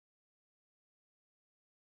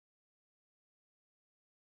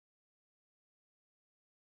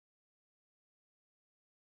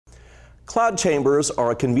Cloud chambers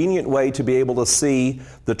are a convenient way to be able to see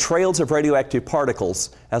the trails of radioactive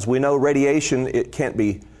particles. As we know, radiation, it can't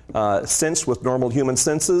be sensed with normal human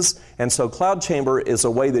senses, and so cloud chamber is a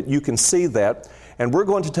way that you can see that. And we're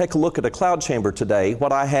going to take a look at a cloud chamber today.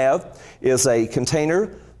 What I have is a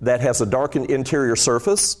container that has a darkened interior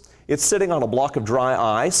surface. It's sitting on a block of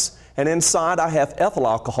dry ice, and inside I have ethyl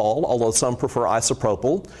alcohol, although some prefer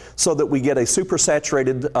isopropyl, so that we get a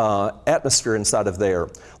supersaturated atmosphere inside of there.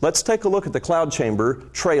 Let's take a look at the cloud chamber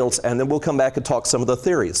trails, and then we'll come back and talk some of the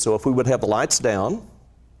theories. So if we would have the lights down,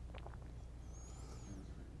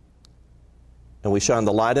 and we shine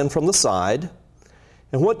the light in from the side,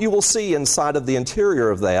 and what you will see inside of the interior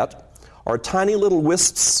of that are tiny little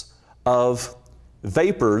wisps of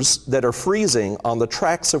vapors that are freezing on the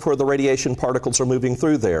tracks of where the radiation particles are moving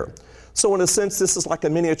through there. So in a sense, this is like a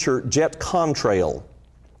miniature jet contrail.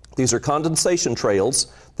 These are condensation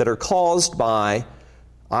trails that are caused by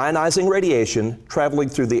ionizing radiation traveling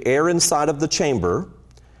through the air inside of the chamber,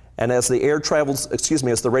 and as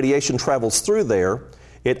the radiation travels through there,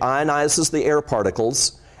 it ionizes the air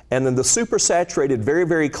particles, and then the supersaturated, very,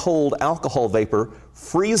 very cold alcohol vapor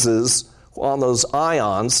freezes on those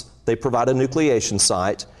ions. They provide a nucleation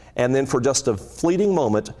site, and then for just a fleeting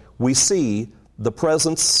moment, we see the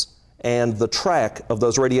presence and the track of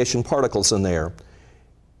those radiation particles in there.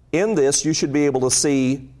 In this, you should be able to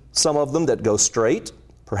see some of them that go straight,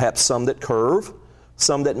 perhaps some that curve,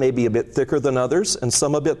 some that may be a bit thicker than others, and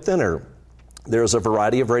some a bit thinner. There's a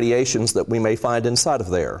variety of radiations that we may find inside of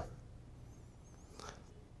there.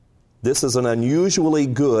 This is an unusually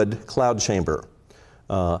good cloud chamber.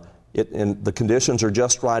 And the conditions are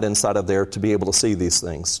just right inside of there to be able to see these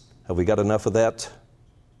things. Have we got enough of that?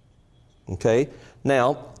 Okay.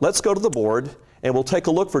 Now, let's go to the board, and we'll take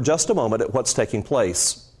a look for just a moment at what's taking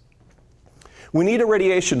place. We need a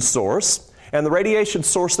radiation source, and the radiation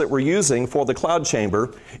source that we're using for the cloud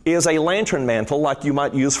chamber is a lantern mantle like you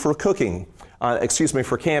might use for cooking.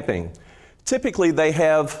 For camping. Typically, they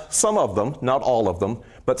have some of them, not all of them,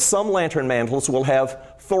 but some lantern mantles will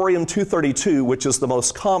have thorium-232, which is the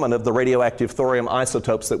most common of the radioactive thorium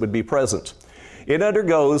isotopes that would be present. It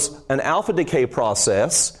undergoes an alpha decay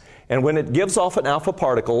process, and when it gives off an alpha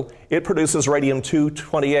particle, it produces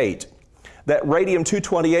radium-228. That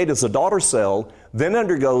radium-228 is a daughter cell, then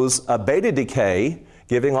undergoes a beta decay,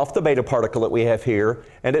 giving off the beta particle that we have here,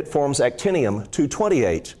 and it forms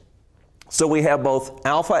actinium-228. So we have both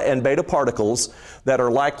alpha and beta particles that are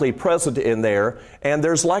likely present in there, and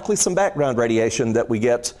there's likely some background radiation that we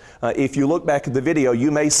get. If you look back at the video, you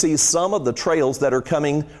may see some of the trails that are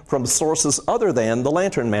coming from sources other than the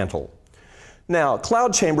lantern mantle. Now,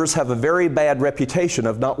 cloud chambers have a very bad reputation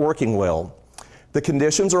of not working well. The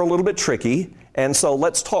conditions are a little bit tricky, and so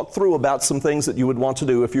let's talk through about some things that you would want to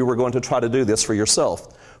do if you were going to try to do this for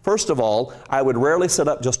yourself. First of all, I would rarely set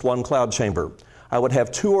up just one cloud chamber. I would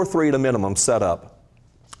have 2 or 3 at a minimum set up.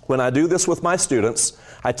 When I do this with my students,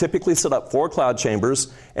 I typically set up 4 cloud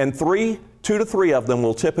chambers, and 2 to 3 of them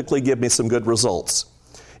will typically give me some good results.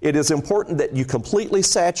 It is important that you completely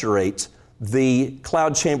saturate the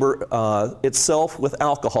cloud chamber itself with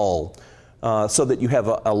alcohol so that you have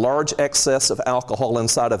a large excess of alcohol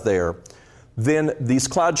inside of there. Then these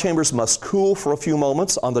cloud chambers must cool for a few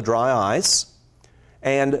moments on the dry ice,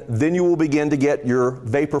 and then you will begin to get your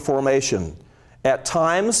vapor formation. At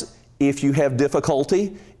times, if you have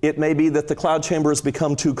difficulty, it may be that the cloud chamber has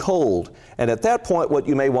become too cold. And at that point, what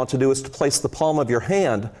you may want to do is to place the palm of your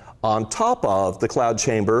hand on top of the cloud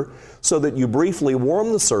chamber so that you briefly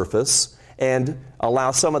warm the surface and allow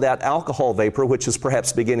some of that alcohol vapor, which is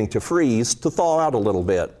perhaps beginning to freeze, to thaw out a little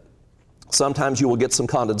bit. Sometimes you will get some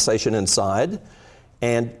condensation inside,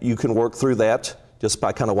 and you can work through that just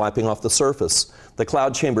by kind of wiping off the surface. The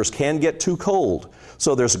cloud chambers can get too cold,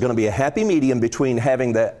 so there's going to be a happy medium between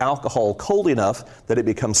having the alcohol cold enough that it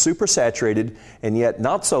becomes supersaturated and yet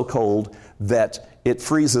not so cold that it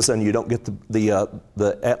freezes and you don't get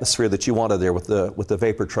the atmosphere that you wanted there with the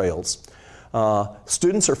vapor trails.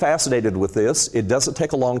 Students are fascinated with this. It doesn't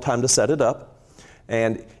take a long time to set it up,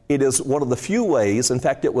 and it is one of the few ways, in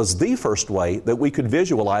fact it was the first way, that we could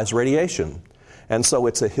visualize radiation. And so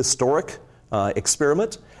it's a historic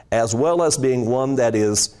experiment, as well as being one that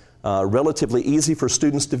is relatively easy for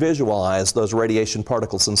students to visualize those radiation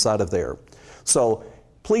particles inside of there. So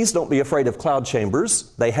please don't be afraid of cloud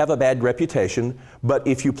chambers. They have a bad reputation, but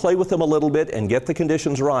if you play with them a little bit and get the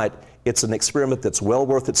conditions right, it's an experiment that's well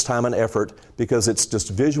worth its time and effort because it's just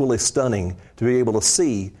visually stunning to be able to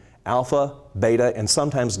see alpha, beta, and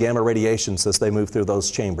sometimes gamma radiations as they move through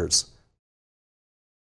those chambers.